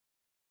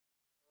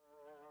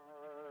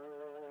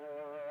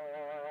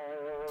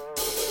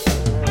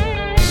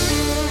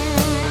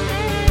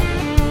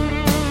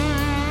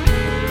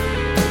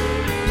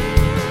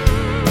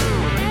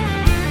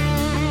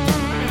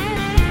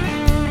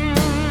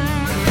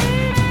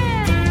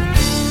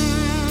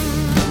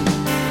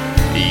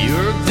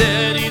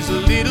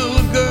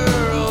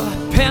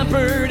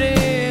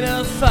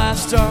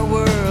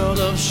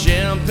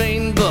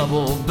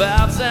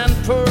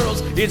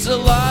It's a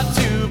lot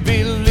to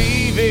be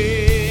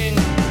leaving.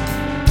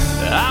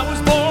 I was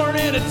born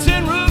in a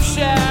tin roof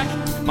shack.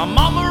 My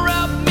mama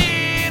wrapped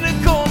me in a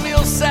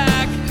cornmeal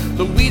sack.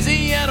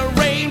 Louisiana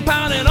rain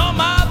pounding on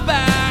my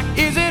back.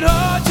 Is it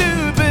hard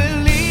to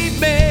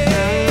believe me?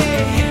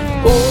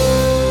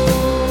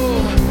 Oh,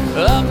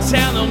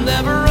 uptown they'll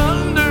never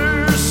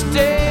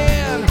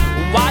understand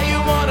why you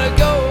wanna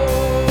go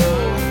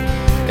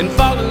and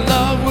fall in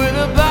love with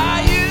a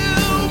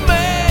bayou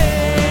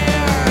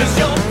man. 'Cause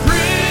you're pretty,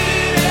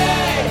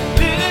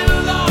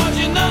 little large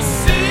in the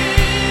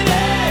city,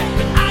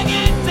 but I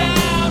get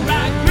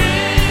downright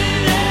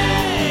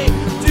gritty.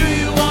 Do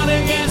you wanna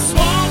get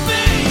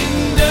swampy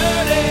and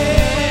dirty?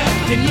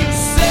 Can you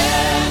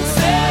sense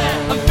it?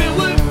 I'm filled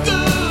with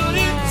good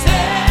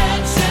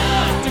intentions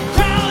to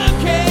crown a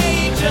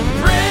Cajun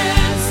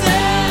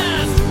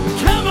princess.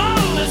 Come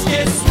on, let's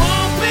get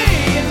swampy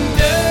and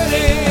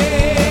dirty.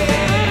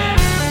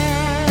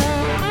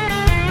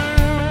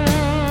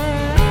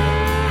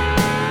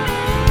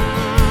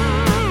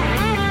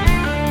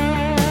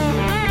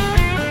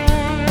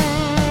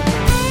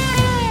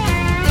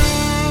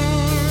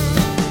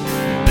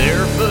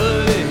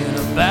 Barefoot in a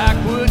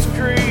backwoods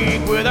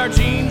creek with our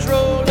jeans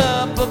rolled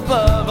up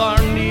above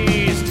our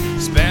knees.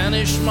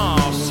 Spanish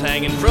moss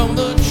hanging from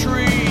the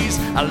trees.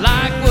 I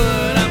like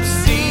what I'm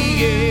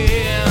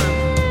seeing.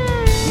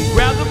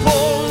 Grab the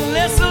pole and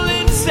nestle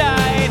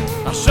inside.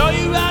 I'll show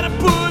you how to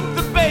put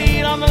the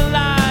bait on the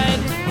line.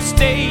 We'll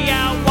stay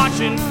out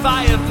watching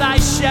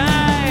fireflies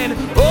shine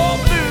all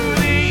through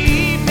the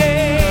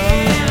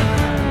evening.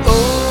 Oh,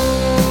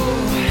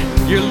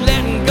 you're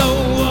letting go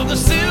of the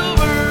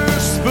silver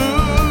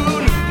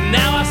spoon.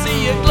 Now I see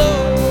you glow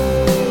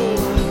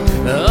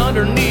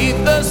underneath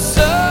the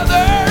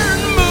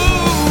southern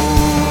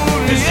moon.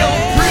 'Cause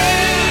you're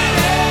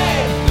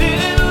pretty,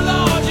 little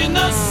large in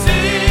the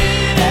city,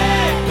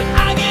 but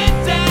I get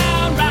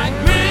downright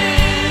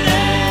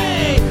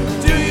gritty.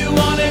 Do you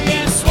wanna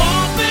get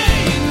swampy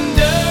and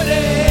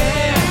dirty?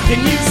 Can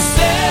you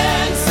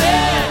sense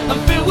it? I'm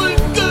filled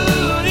with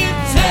good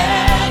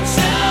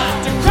intentions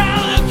to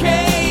crown a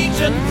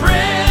Cajun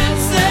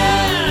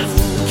princess.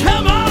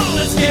 Come on,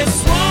 let's get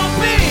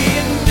swampy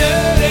and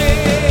dirty.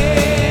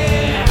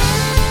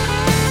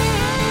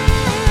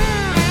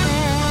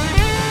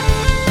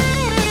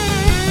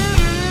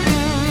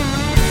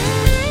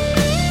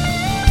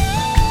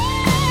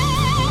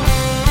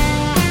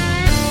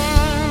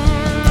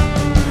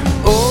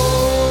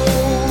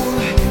 Oh,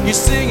 you're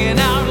singing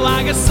out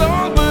like a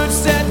songbird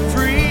set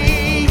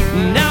free.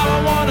 Now I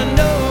wanna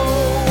know,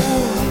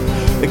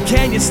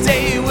 can you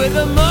stay with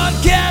a mud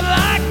cat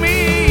like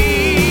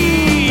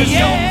me? 'Cause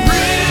you're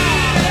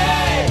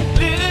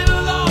pretty,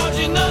 little large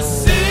in the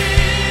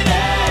city,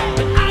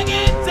 but I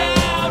get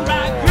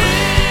downright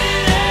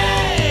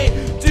gritty.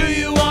 Do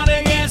you wanna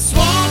get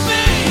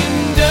swampy and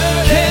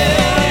dirty?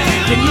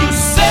 Can you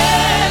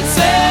sense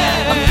it?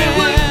 I'm filled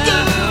with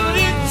good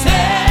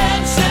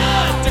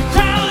intentions to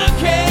crown a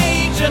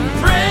Cajun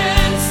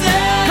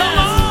princess. Come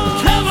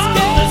on,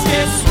 let's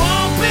get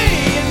swampy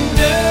and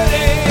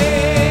dirty.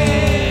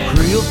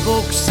 Creole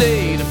folks say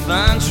to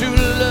find true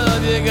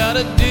love, you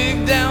gotta dig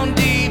down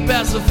deep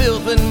past the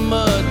filth and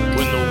mud.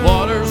 When the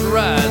waters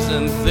rise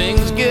and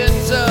things get